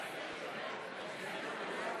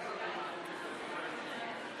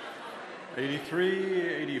83,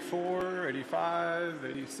 84, 85,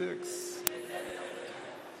 86.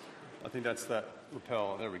 I think that's that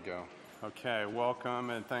lapel. There we go. Okay, welcome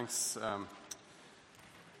and thanks for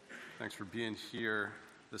being here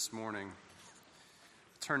this morning.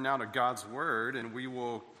 Turn now to God's Word, and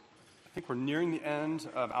I think we're nearing the end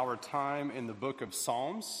of our time in the book of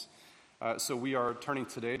Psalms. So we are turning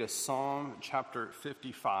today to Psalm chapter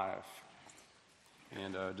 55.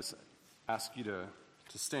 And just ask you to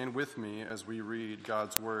stand with me as we read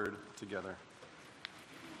God's Word together.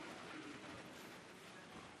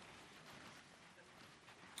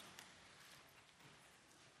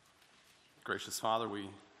 Gracious Father, we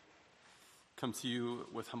come to you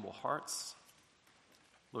with humble hearts,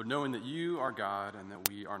 Lord, knowing that you are God and that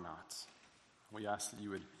we are not. We ask that you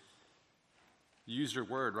would use your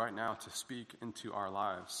word right now to speak into our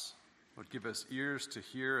lives. Lord, give us ears to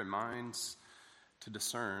hear and minds to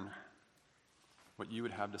discern what you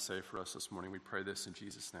would have to say for us this morning. We pray this in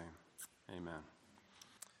Jesus' name. Amen.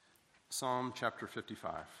 Psalm chapter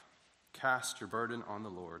 55. Cast your burden on the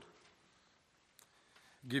Lord.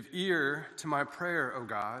 Give ear to my prayer, O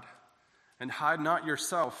God, and hide not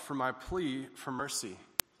yourself from my plea for mercy.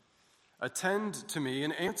 Attend to me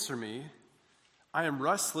and answer me. I am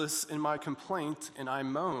restless in my complaint, and I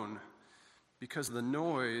moan because of the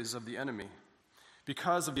noise of the enemy,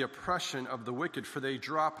 because of the oppression of the wicked, for they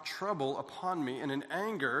drop trouble upon me, and in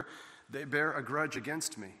anger they bear a grudge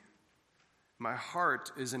against me. My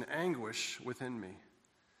heart is in anguish within me.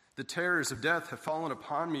 The terrors of death have fallen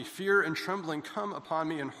upon me. Fear and trembling come upon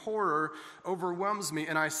me, and horror overwhelms me.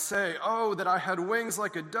 And I say, oh, that I had wings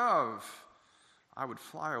like a dove. I would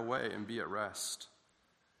fly away and be at rest.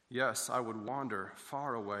 Yes, I would wander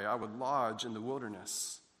far away. I would lodge in the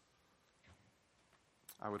wilderness.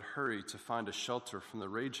 I would hurry to find a shelter from the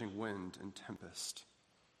raging wind and tempest.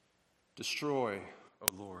 Destroy, O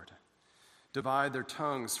Lord. Divide their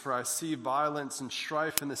tongues, for I see violence and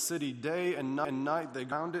strife in the city. Day and night they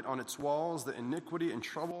found it on its walls. The iniquity and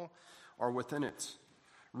trouble are within it.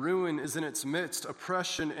 Ruin is in its midst.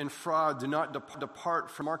 Oppression and fraud do not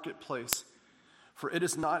depart from marketplace. For it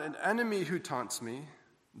is not an enemy who taunts me,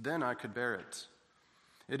 then I could bear it.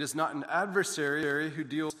 It is not an adversary who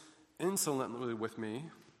deals insolently with me,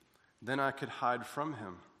 then I could hide from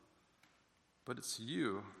him. But it's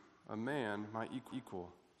you, a man, my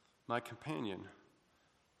equal, my companion,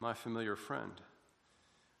 my familiar friend.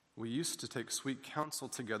 We used to take sweet counsel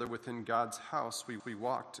together within God's house. We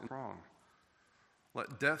walked in wrong.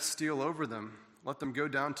 Let death steal over them. Let them go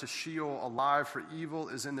down to Sheol alive, for evil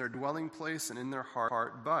is in their dwelling place and in their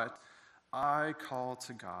heart. But I call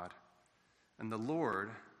to God, and the Lord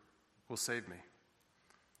will save me.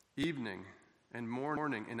 Evening and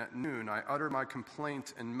morning and at noon I utter my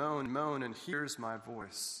complaint and moan, and he hears my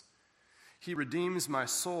voice. He redeems my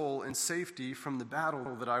soul in safety from the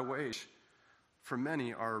battle that I wage, for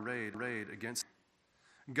many are arrayed against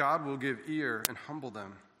me. God will give ear and humble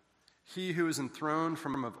them, he who is enthroned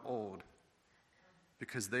from of old,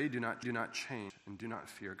 because they do not change and do not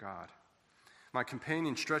fear God. My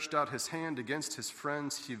companion stretched out his hand against his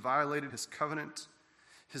friends. He violated his covenant.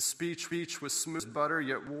 His speech was smooth as butter,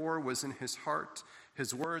 yet war was in his heart.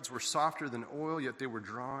 His words were softer than oil, yet they were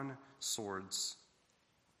drawn swords.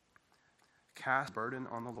 Cast burden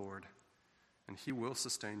on the Lord, and he will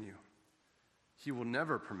sustain you. He will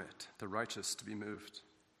never permit the righteous to be moved.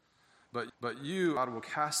 But you, God, will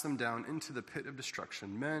cast them down into the pit of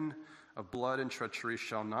destruction. Men of blood and treachery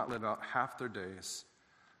shall not live out half their days,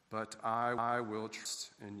 but I will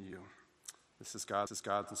trust in you. This is God's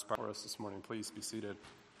inspired for us this morning. Please be seated.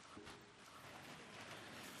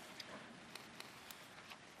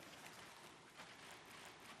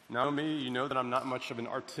 Now me, you know that I'm not much of an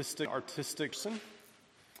artistic person.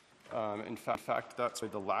 In fact, that's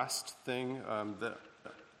the last thing that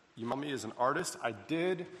you know me as an artist. I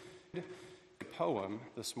did a poem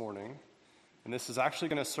this morning, and this is actually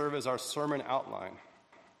going to serve as our sermon outline.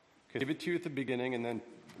 Okay, give it to you at the beginning, and then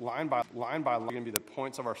line by line are going to be the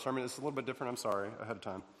points of our sermon. It's a little bit different, I'm sorry, ahead of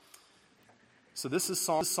time. So this is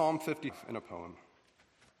Psalm 50 in a poem.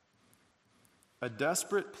 A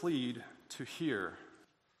desperate plead to hear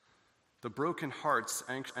the broken heart's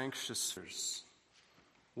anxious fears,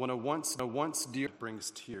 when a once dear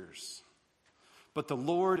brings tears. But the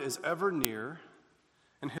Lord is ever near,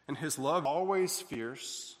 and his love always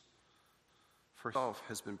fierce, for himself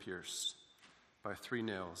has been pierced by 3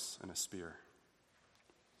 nails and a spear.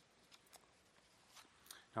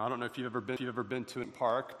 Now, I don't know if you've ever been to a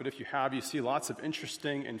park, but if you have, you see lots of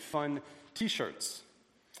interesting and fun T-shirts.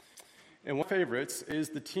 And one of my favorites is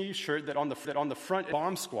the T-shirt that on the front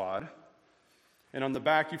Bomb Squad, and on the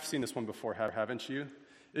back, you've seen this one before, haven't you?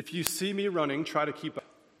 If you see me running, try to keep up.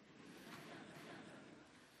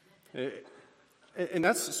 And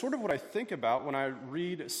that's sort of what I think about when I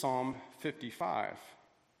read Psalm 55.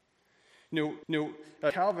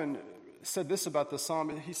 Calvin said this about the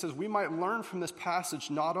psalm. He says, we might learn from this passage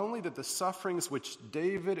not only that the sufferings which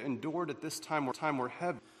David endured at this time were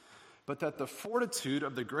heavy, but that the fortitude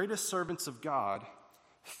of the greatest servants of God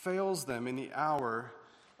fails them in the hour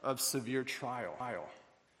of severe trial.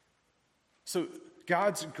 So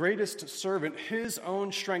God's greatest servant, his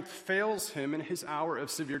own strength fails him in his hour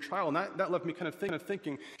of severe trial. And that left me kind of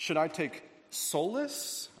thinking, should I take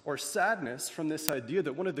solace or sadness from this idea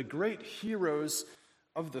that one of the great heroes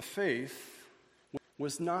of the faith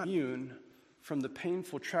was not immune from the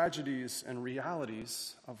painful tragedies and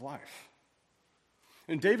realities of life?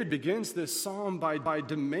 And David begins this psalm by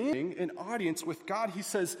demanding an audience with God. He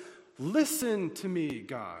says, listen to me,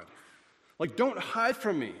 God. Like, don't hide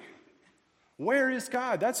from me. Where is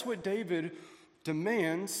God? That's what David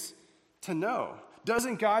demands to know.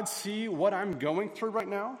 Doesn't God see what I'm going through right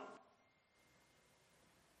now?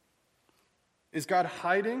 Is God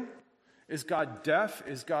hiding? Is God deaf?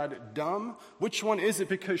 Is God dumb? Which one is it?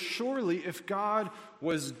 Because surely if God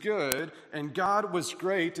was good and God was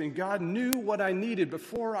great and God knew what I needed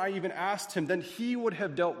before I even asked him, then he would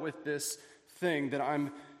have dealt with this thing that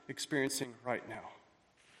I'm experiencing right now.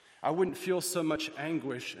 I wouldn't feel so much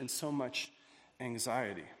anguish and so much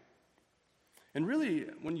anxiety. And really,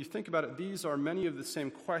 when you think about it, these are many of the same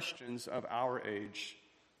questions of our age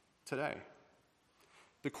today.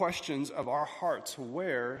 The questions of our hearts: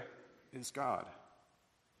 where is God?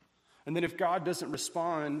 And then if God doesn't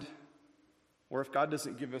respond, or if God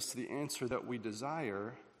doesn't give us the answer that we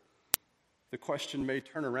desire, the question may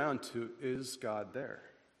turn around to, is God there?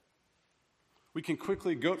 We can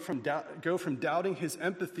quickly go from doubting his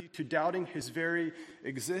empathy to doubting his very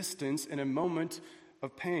existence in a moment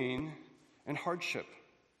of pain and hardship.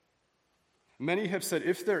 Many have said,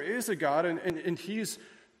 if there is a God and he's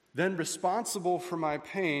then responsible for my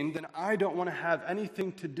pain, then I don't want to have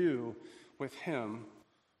anything to do with him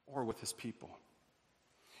or with his people.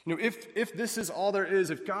 If this is all there is,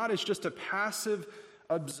 if God is just a passive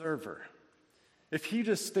observer, if he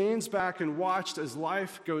just stands back and watched as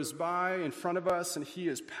life goes by in front of us and he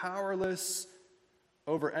is powerless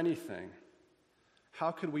over anything,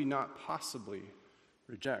 how could we not possibly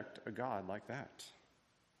reject a God like that?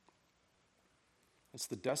 It's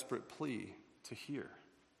the desperate plea to hear.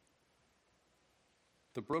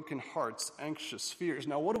 The broken heart's anxious fears.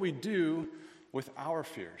 Now, what do we do with our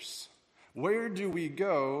fears? Where do we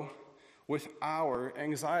go with our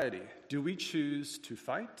anxiety? Do we choose to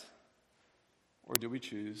fight, or do we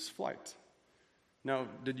choose flight? Now,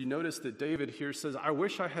 did you notice that David here says, I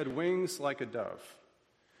wish I had wings like a dove?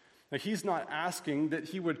 Now, he's not asking that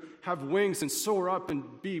he would have wings and soar up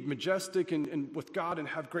and be majestic and with God and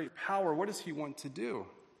have great power. What does he want to do?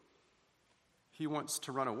 He wants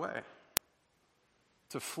to run away,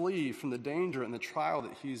 to flee from the danger and the trial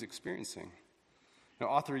that he's experiencing. Now,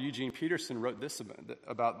 author Eugene Peterson wrote this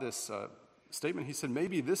about this statement. He said,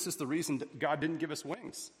 maybe this is the reason that God didn't give us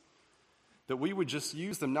wings, that we would just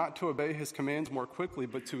use them not to obey his commands more quickly,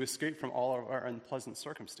 but to escape from all of our unpleasant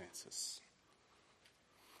circumstances.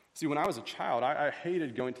 See, when I was a child, I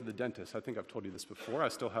hated going to the dentist. I think I've told you this before. I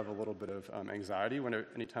still have a little bit of anxiety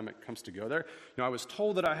anytime it comes to go there. I was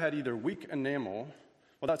told that I had either weak enamel.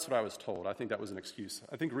 Well, that's what I was told. I think that was an excuse.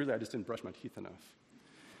 I think really I just didn't brush my teeth enough.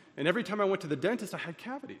 And every time I went to the dentist, I had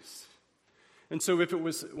cavities. And so if it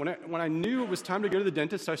was, when I knew it was time to go to the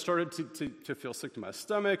dentist, I started to feel sick to my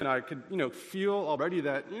stomach, and I could, feel already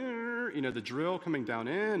that, the drill coming down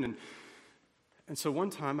in. And so one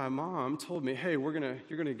time my mom told me, hey, you're going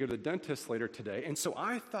to go to the dentist later today. And so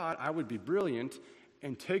I thought I would be brilliant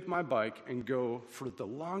and take my bike and go for the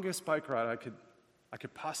longest bike ride I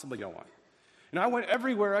could possibly go on. And I went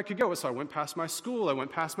everywhere I could go. So I went past my school. I went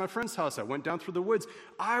past my friend's house. I went down through the woods.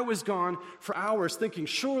 I was gone for hours thinking,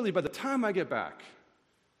 surely by the time I get back,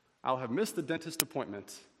 I'll have missed the dentist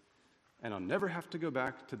appointment and I'll never have to go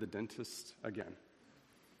back to the dentist again.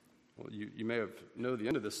 Well, you may know the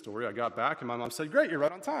end of this story. I got back and my mom said, great, you're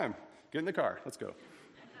right on time. Get in the car. Let's go.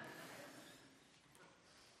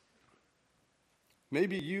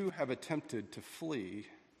 Maybe you have attempted to flee,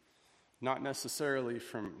 not necessarily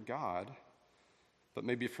from God, but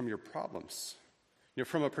maybe from your problems,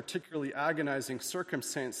 from a particularly agonizing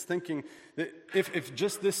circumstance, thinking that if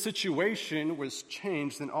just this situation was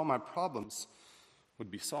changed, then all my problems would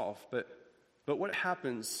be solved. But what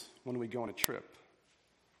happens when we go on a trip?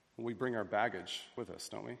 We bring our baggage with us,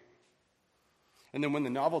 don't we? And then when the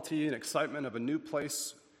novelty and excitement of a new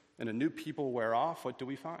place and a new people wear off, what do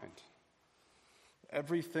we find?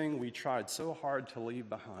 everything we tried so hard to leave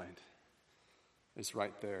behind is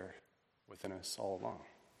right there within us all along.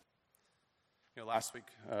 Last week,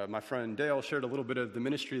 my friend Dale shared a little bit of the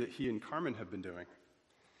ministry that he and Carmen have been doing.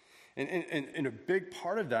 And a big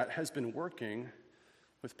part of that has been working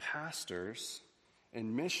with pastors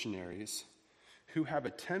and missionaries who have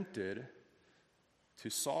attempted to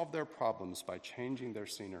solve their problems by changing their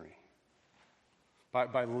scenery,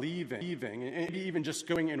 by leaving, and maybe even just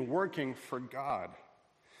going and working for God.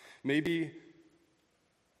 Maybe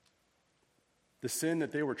the sin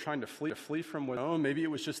that they were trying to flee from was own. Maybe it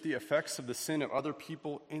was just the effects of the sin of other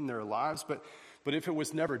people in their lives. But if it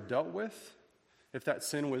was never dealt with, if that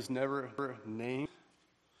sin was never named,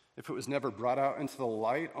 if it was never brought out into the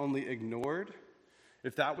light, only ignored,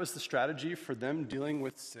 if that was the strategy for them dealing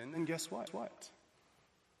with sin, then guess what?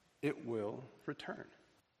 It will return.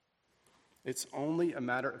 It's only a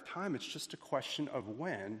matter of time. It's just a question of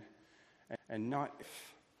when and not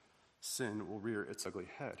if sin will rear its ugly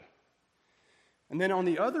head. And then on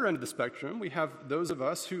the other end of the spectrum, we have those of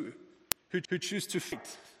us who choose to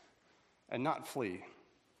fight and not flee,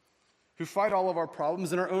 who fight all of our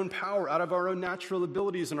problems in our own power, out of our own natural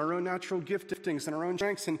abilities and our own natural giftings and our own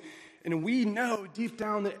strengths. And we know deep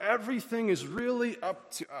down that everything is really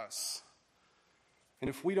up to us. And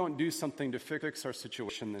if we don't do something to fix our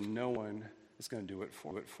situation, then no one is going to do it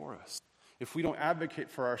for us. If we don't advocate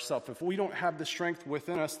for ourselves, if we don't have the strength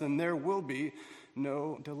within us, then there will be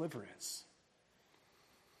no deliverance.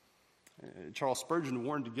 Charles Spurgeon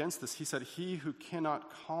warned against this. He said, "He who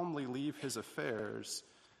cannot calmly leave his affairs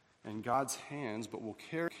in God's hands, but will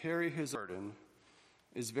carry his burden,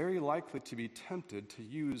 is very likely to be tempted to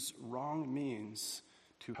use wrong means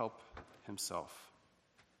to help himself."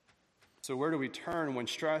 So where do we turn when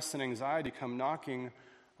stress and anxiety come knocking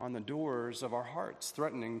on the doors of our hearts,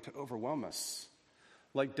 threatening to overwhelm us?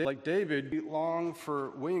 Like David, we long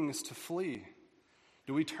for wings to flee.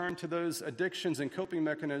 Do we turn to those addictions and coping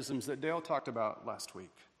mechanisms that Dale talked about last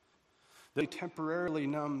week? They temporarily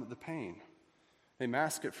numb the pain. They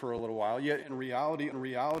mask it for a little while, yet in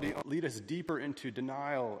reality lead us deeper into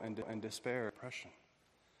denial and despair, depression.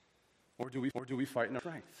 Or do we fight in our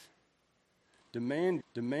strength?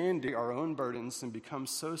 Demanding our own burdens and become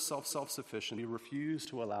so self-sufficient we refuse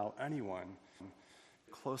to allow anyone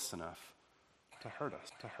close enough to hurt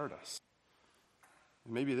us.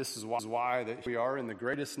 And maybe this is why that we are in the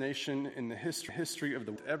greatest nation in the history of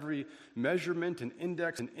every measurement and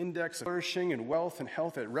index of flourishing and wealth and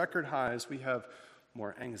health at record highs. We have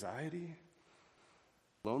more anxiety,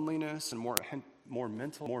 loneliness, and more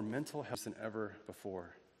mental health than ever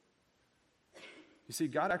before. You see,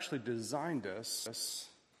 God actually designed us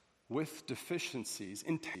with deficiencies,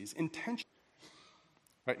 intentionally,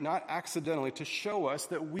 right? Not accidentally, to show us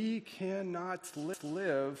that we cannot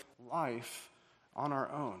live life on our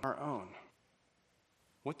own.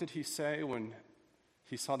 What did he say when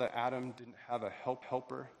he saw that Adam didn't have a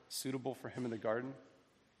helper suitable for him in the garden?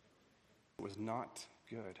 It was not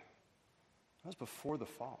good. That was before the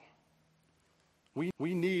fall. We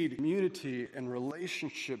need community and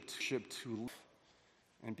relationship to live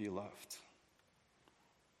and be loved.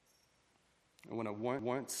 And when a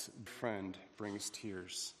once friend brings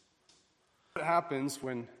tears, what happens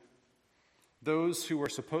when those who are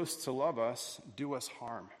supposed to love us do us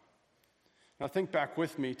harm? Now think back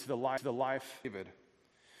with me to the life of David,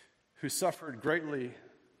 who suffered greatly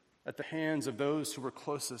at the hands of those who were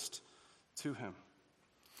closest to him.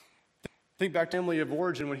 Think back to the family of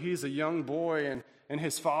origin when he's a young boy and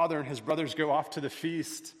his father and his brothers go off to the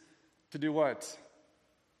feast to do what?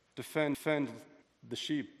 Defend the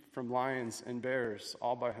sheep from lions and bears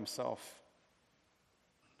all by himself.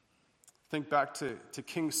 Think back to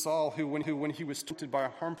King Saul, who when he was tempted by a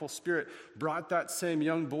harmful spirit, brought that same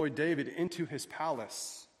young boy David into his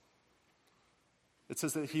palace. It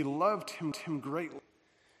says that he loved him greatly,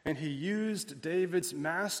 and he used David's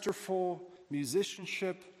masterful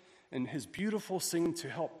musicianship and his beautiful singing to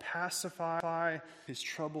help pacify his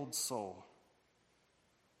troubled soul.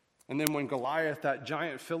 And then when Goliath, that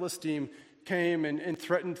giant Philistine, came and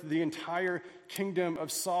threatened the entire kingdom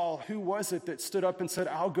of Saul, who was it that stood up and said,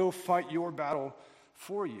 "I'll go fight your battle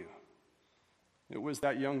for you"? It was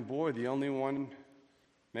that young boy, the only one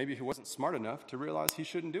maybe who wasn't smart enough to realize he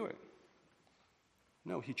shouldn't do it.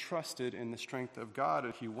 No, he trusted in the strength of God,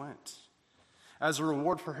 and he went. As a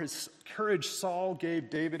reward for his courage, Saul gave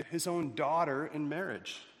David his own daughter in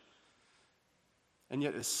marriage. And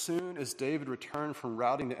yet, as soon as David returned from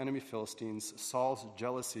routing the enemy Philistines, Saul's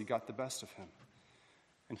jealousy got the best of him.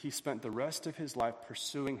 And he spent the rest of his life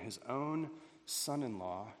pursuing his own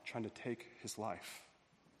son-in-law, trying to take his life.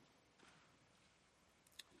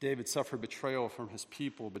 David suffered betrayal from his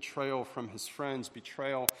people, betrayal from his friends,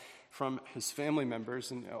 betrayal from his family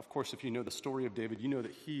members. And of course, if you know the story of David, you know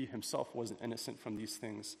that he himself wasn't innocent from these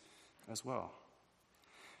things as well.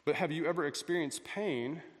 But have you ever experienced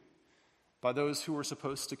pain by those who were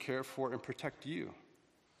supposed to care for and protect you?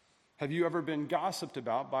 Have you ever been gossiped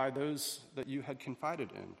about by those that you had confided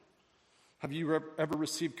in? Have you ever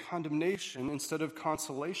received condemnation instead of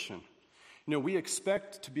consolation? You know, we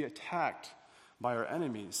expect to be attacked by our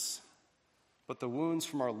enemies, but the wounds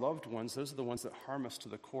from our loved ones, those are the ones that harm us to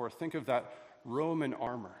the core. Think of that Roman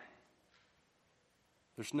armor.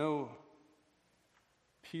 There's no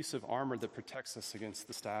piece of armor that protects us against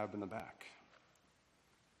the stab in the back.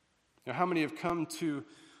 Now, how many have come to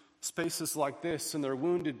spaces like this in their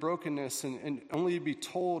wounded brokenness and only be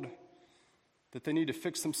told that they need to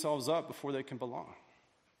fix themselves up before they can belong?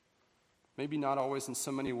 Maybe not always in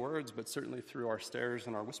so many words, but certainly through our stares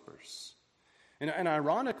and our whispers. And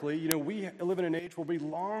ironically, you know, we live in an age where we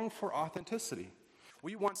long for authenticity.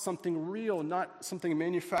 We want something real, not something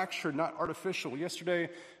manufactured, not artificial. Yesterday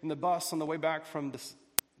in the bus on the way back from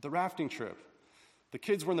the rafting trip, the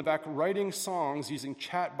kids were in the back writing songs using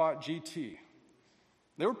Chatbot GT.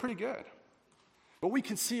 They were pretty good. But we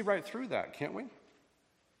can see right through that, can't we?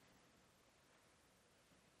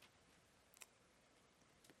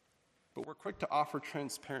 But we're quick to offer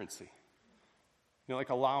transparency. You know,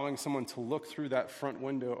 like allowing someone to look through that front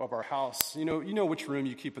window of our house. You know which room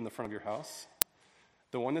you keep in the front of your house.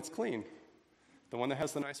 The one that's clean. The one that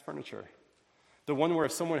has the nice furniture. The one where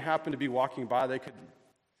if someone happened to be walking by, they could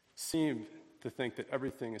seem to think that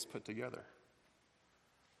everything is put together.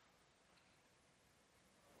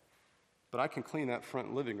 But I can clean that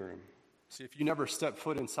front living room. See, if you never step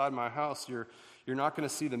foot inside my house, you're not going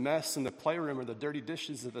to see the mess in the playroom or the dirty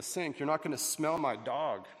dishes at the sink. You're not going to smell my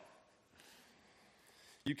dog.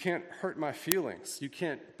 You can't hurt my feelings. You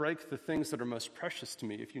can't break the things that are most precious to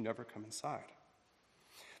me if you never come inside.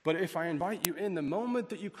 But if I invite you in, the moment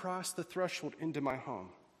that you cross the threshold into my home,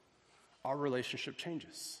 our relationship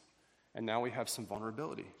changes. And now we have some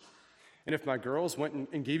vulnerability. And if my girls went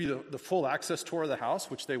and gave you the full access tour of the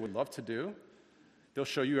house, which they would love to do, they'll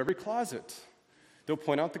show you every closet. They'll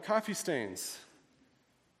point out the coffee stains.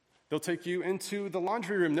 They'll take you into the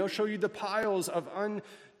laundry room. They'll show you the piles of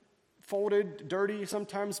unfolded, dirty,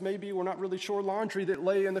 sometimes maybe, we're not really sure, laundry that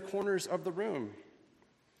lay in the corners of the room.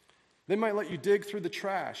 They might let you dig through the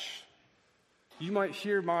trash. You might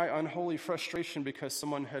hear my unholy frustration because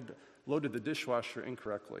someone had loaded the dishwasher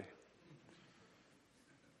incorrectly.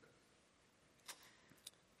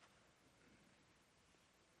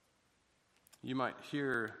 You might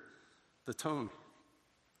hear the tone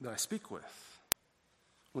that I speak with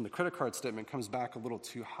when the credit card statement comes back a little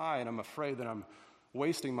too high and I'm afraid that I'm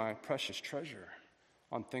wasting my precious treasure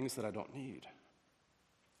on things that I don't need.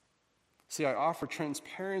 See, I offer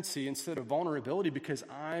transparency instead of vulnerability because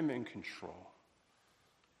I'm in control.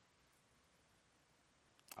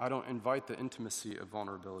 I don't invite the intimacy of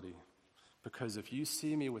vulnerability because if you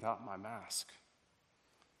see me without my mask,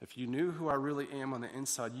 if you knew who I really am on the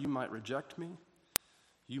inside, you might reject me,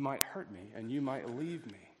 you might hurt me, and you might leave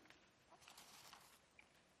me.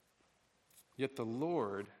 Yet the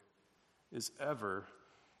Lord is ever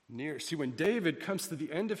near. See, when David comes to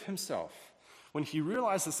the end of himself, when he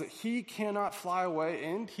realizes that he cannot fly away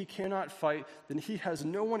and he cannot fight, then he has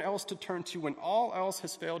no one else to turn to. When all else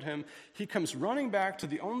has failed him, he comes running back to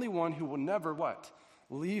the only one who will never, what?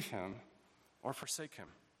 Leave him or forsake him.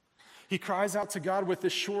 He cries out to God with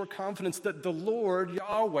this sure confidence that the Lord,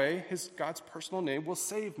 Yahweh, God's personal name, will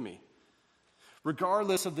save me.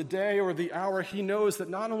 Regardless of the day or the hour, he knows that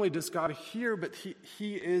not only does God hear, but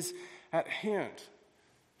he is at hand.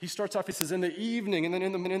 He starts off, he says, in the evening, and then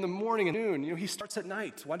in the morning and noon. He starts at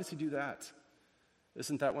night. Why does he do that?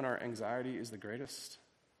 Isn't that when our anxiety is the greatest?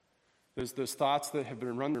 Those thoughts that have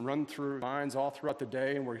been run through our minds all throughout the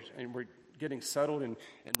day, and we're getting settled and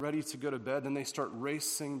ready to go to bed, then they start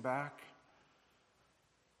racing back.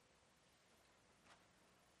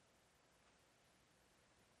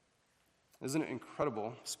 Isn't it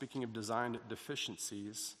incredible, speaking of design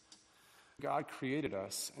deficiencies, God created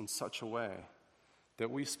us in such a way that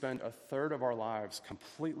we spend a third of our lives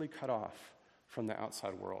completely cut off from the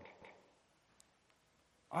outside world,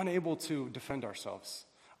 unable to defend ourselves,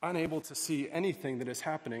 unable to see anything that is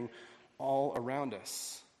happening all around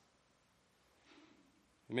us.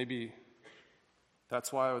 Maybe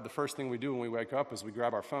that's why the first thing we do when we wake up is we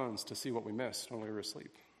grab our phones to see what we missed when we were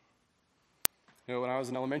asleep. When I was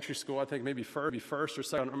in elementary school, I think maybe first or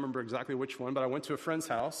second, I don't remember exactly which one, but I went to a friend's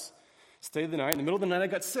house, stayed the night. In the middle of the night, I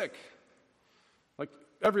got sick. Like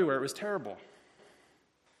everywhere, it was terrible.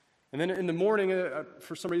 And then in the morning,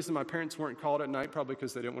 for some reason, my parents weren't called at night, probably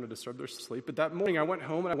because they didn't want to disturb their sleep. But that morning, I went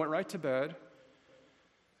home and I went right to bed.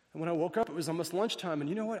 And when I woke up, it was almost lunchtime. And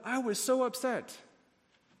you know what? I was so upset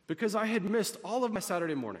because I had missed all of my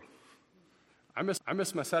Saturday morning. I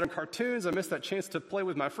missed my Saturday cartoons. I missed that chance to play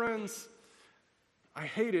with my friends. I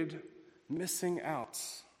hated missing out.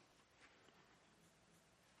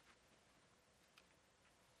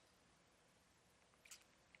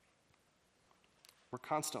 We're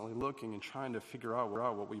constantly looking and trying to figure out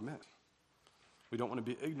what we missed. We don't want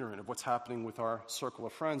to be ignorant of what's happening with our circle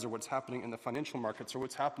of friends, or what's happening in the financial markets, or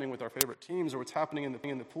what's happening with our favorite teams, or what's happening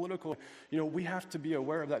in the political. We have to be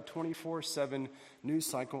aware of that 24/7 news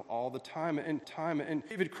cycle all the time. And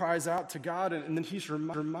David cries out to God, and then he's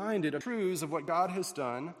reminded of truths of what God has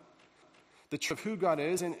done, the truth of who God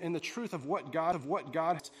is, and the truth of what God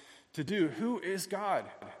has to do. Who is God?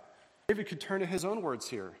 David could turn to his own words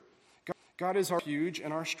here. God is our refuge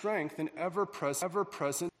and our strength and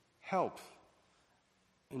ever-present help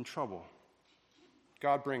in trouble.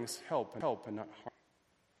 God brings help and not harm.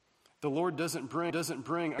 The Lord doesn't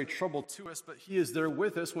bring a trouble to us, but he is there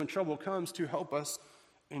with us when trouble comes to help us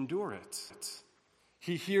endure it.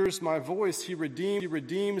 He hears my voice. He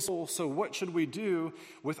redeems. So what should we do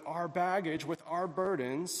with our baggage, with our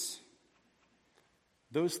burdens,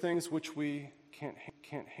 those things which we can't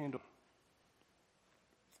handle?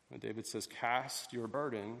 And David says, cast your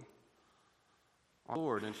burden on the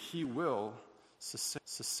Lord, and he will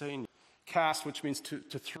sustain you. Cast, which means to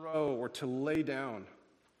throw or to lay down.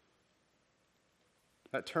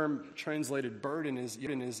 That term translated burden is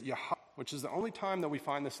yahab, which is the only time that we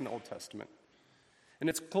find this in the Old Testament. And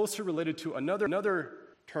it's closely related to another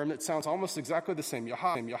term that sounds almost exactly the same,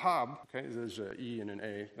 yahab. Okay, there's an E and an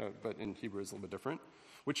A, but in Hebrew it's a little bit different,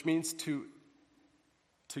 which means to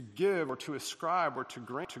give or to ascribe or to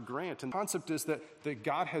grant. And the concept is that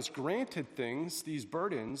God has granted things, these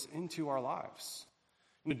burdens, into our lives.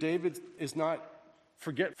 David is not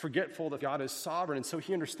forgetful that God is sovereign, and so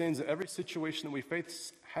he understands that every situation that we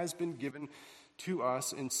face has been given to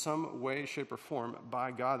us in some way, shape, or form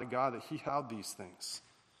by God, that he held these things.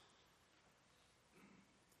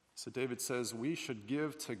 So David says we should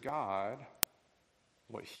give to God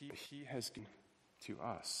what he has given to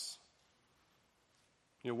us.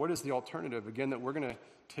 What is the alternative? Again, that we're going to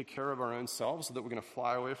take care of our own selves, so that we're going to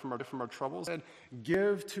fly away from our troubles. And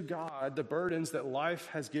give to God the burdens that life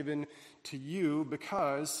has given to you,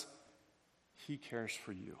 because he cares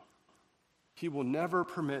for you. He will never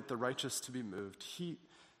permit the righteous to be moved. He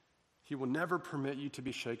will never permit you to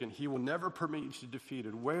be shaken. He will never permit you to be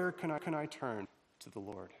defeated. Where can I turn? To the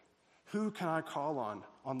Lord. Who can I call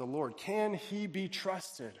on the Lord? Can he be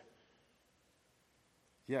trusted?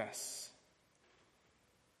 Yes.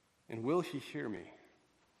 And will he hear me?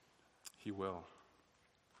 He will.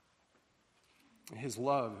 His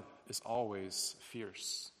love is always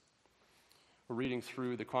fierce. We're reading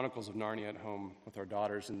through the Chronicles of Narnia at home with our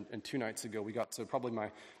daughters, and 2 nights ago we got to probably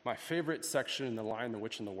my favorite section in The Lion, the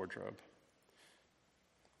Witch, and the Wardrobe.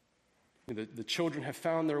 The children have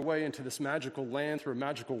found their way into this magical land through a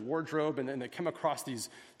magical wardrobe, and then they come across these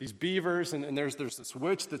beavers, and there's this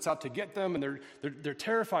witch that's out to get them, and they're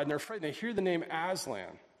terrified and they're afraid, and they hear the name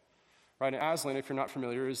Aslan. Right, and Aslan, if you're not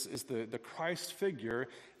familiar, is the Christ figure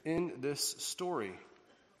in this story.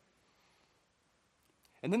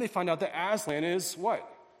 And then they find out that Aslan is what?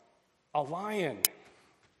 A lion.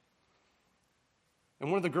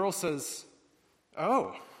 And one of the girls says,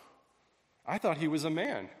 "Oh, I thought he was a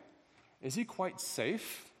man. Is he quite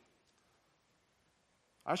safe?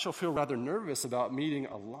 I shall feel rather nervous about meeting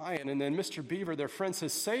a lion." And then Mr. Beaver, their friend,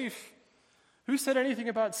 says, "Safe? Who said anything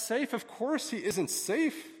about safe? Of course he isn't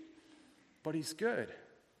safe. But he's good.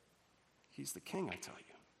 He's the king, I tell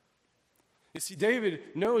you." You see,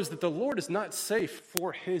 David knows that the Lord is not safe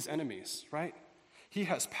for his enemies, right? He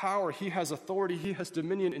has power, he has authority, he has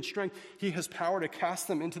dominion and strength. He has power to cast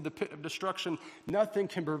them into the pit of destruction. Nothing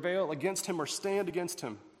can prevail against him or stand against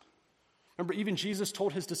him. Remember, even Jesus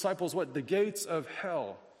told his disciples what? The gates of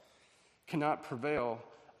hell cannot prevail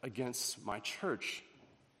against my church.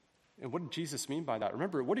 And what did Jesus mean by that?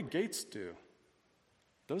 Remember, what did gates do?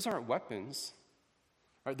 Those aren't weapons,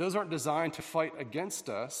 right? Those aren't designed to fight against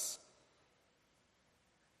us.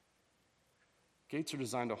 Gates are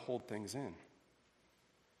designed to hold things in.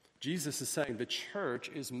 Jesus is saying the church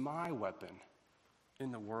is my weapon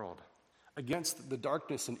in the world against the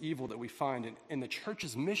darkness and evil that we find. And the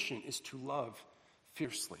church's mission is to love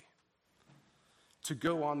fiercely, to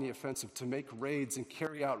go on the offensive, to make raids and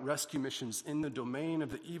carry out rescue missions in the domain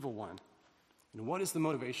of the evil one. And what is the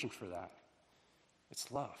motivation for that? It's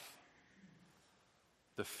love.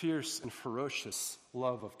 the fierce and ferocious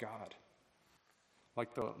love of God.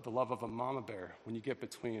 Like the love of a mama bear when you get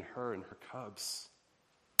between her and her cubs.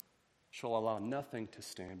 She'll allow nothing to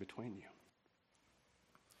stand between you.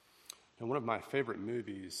 And one of my favorite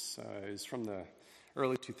movies is from the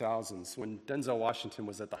early 2000s when Denzel Washington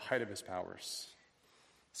was at the height of his powers.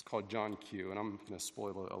 It's called John Q, and I'm going to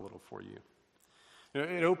spoil it a little for you.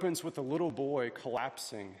 It opens with a little boy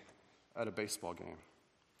collapsing at a baseball game.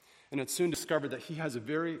 And it's soon discovered that he has a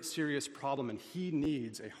very serious problem and he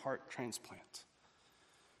needs a heart transplant.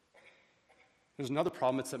 There's another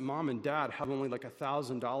problem. It's that mom and dad have only like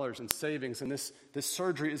 $1,000 in savings, and this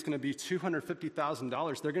surgery is going to be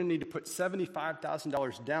 $250,000. They're going to need to put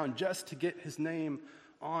 $75,000 down just to get his name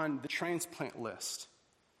on the transplant list.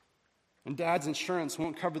 And dad's insurance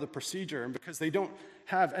won't cover the procedure, and because they don't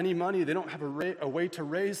have any money, they don't have a way to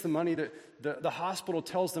raise the money, that the hospital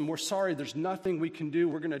tells them, we're sorry, there's nothing we can do.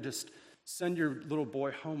 We're going to just send your little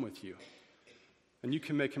boy home with you, and you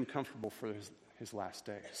can make him comfortable for his last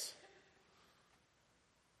days.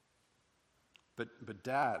 But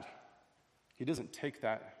dad, he doesn't take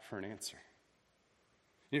that for an answer.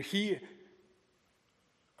 He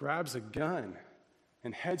grabs a gun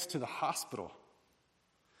and heads to the hospital.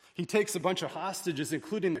 He takes a bunch of hostages,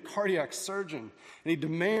 including the cardiac surgeon, and he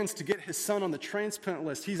demands to get his son on the transplant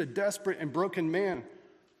list. He's a desperate and broken man.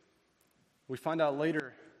 We find out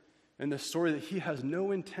later in this story that he has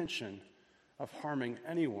no intention of harming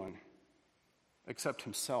anyone except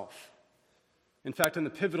himself. In fact, in the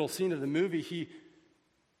pivotal scene of the movie,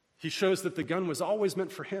 he shows that the gun was always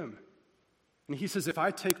meant for him. And he says, if I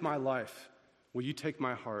take my life, will you take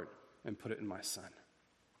my heart and put it in my son?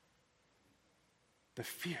 The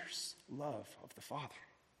fierce love of the Father.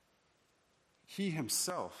 He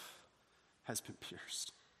himself has been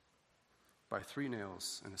pierced by 3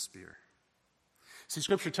 nails and a spear. See,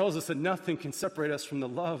 Scripture tells us that nothing can separate us from the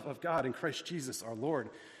love of God in Christ Jesus our Lord.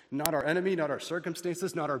 Not our enemy, not our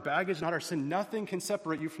circumstances, not our baggage, not our sin. Nothing can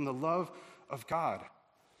separate you from the love of God,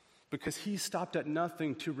 because he stopped at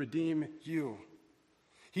nothing to redeem you.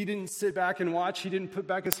 He didn't sit back and watch. He didn't put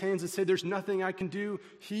back his hands and say, there's nothing I can do.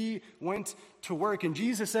 He went to work. And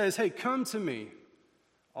Jesus says, hey, come to me,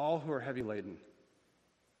 all who are heavy laden,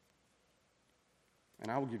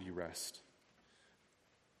 and I will give you rest.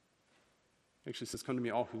 Actually, it says, come to me,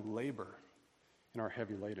 all who labor and are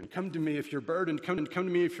heavy laden. Come to me if you're burdened. Come to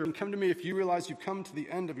me if you realize you've come to the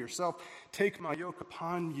end of yourself. Take my yoke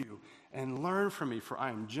upon you and learn from me, for I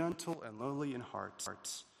am gentle and lowly in heart,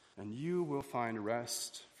 and you will find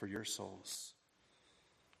rest for your souls.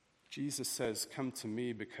 Jesus says, come to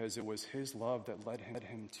me, because it was his love that led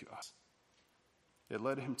him to us. It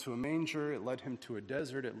led him to a manger. It led him to a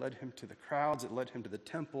desert. It led him to the crowds. It led him to the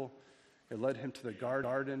temple. It led him to the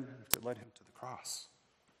garden. It led him to the cross.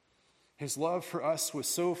 His love for us was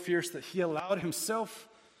so fierce that he allowed himself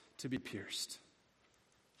to be pierced.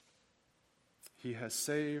 He has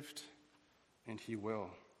saved, and he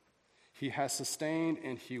will. He has sustained,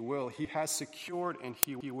 and he will. He has secured, and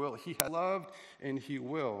he will. He has loved, and he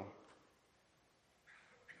will.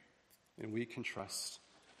 And we can trust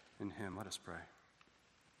in him. Let us pray.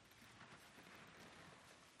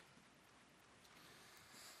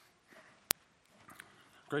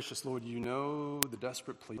 Gracious Lord, you know the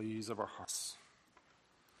desperate pleas of our hearts.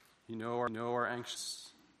 You know our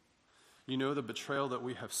anxious. You know the betrayal that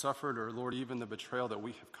we have suffered, or Lord, even the betrayal that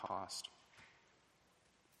we have caused.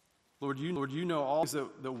 Lord, you know all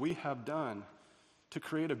that we have done to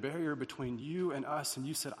create a barrier between you and us, and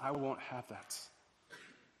you said, I won't have that.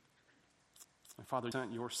 And Father, you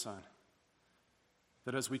sent your Son,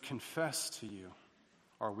 that as we confess to you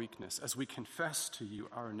our weakness, as we confess to you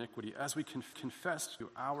our iniquity, as we confess to you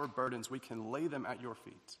our burdens, we can lay them at your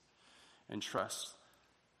feet and trust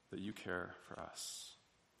that you care for us.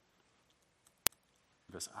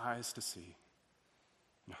 Give us eyes to see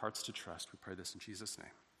and hearts to trust. We pray this in Jesus' name.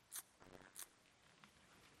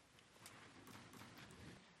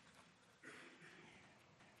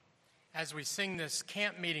 As we sing this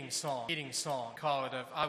camp meeting song, call it of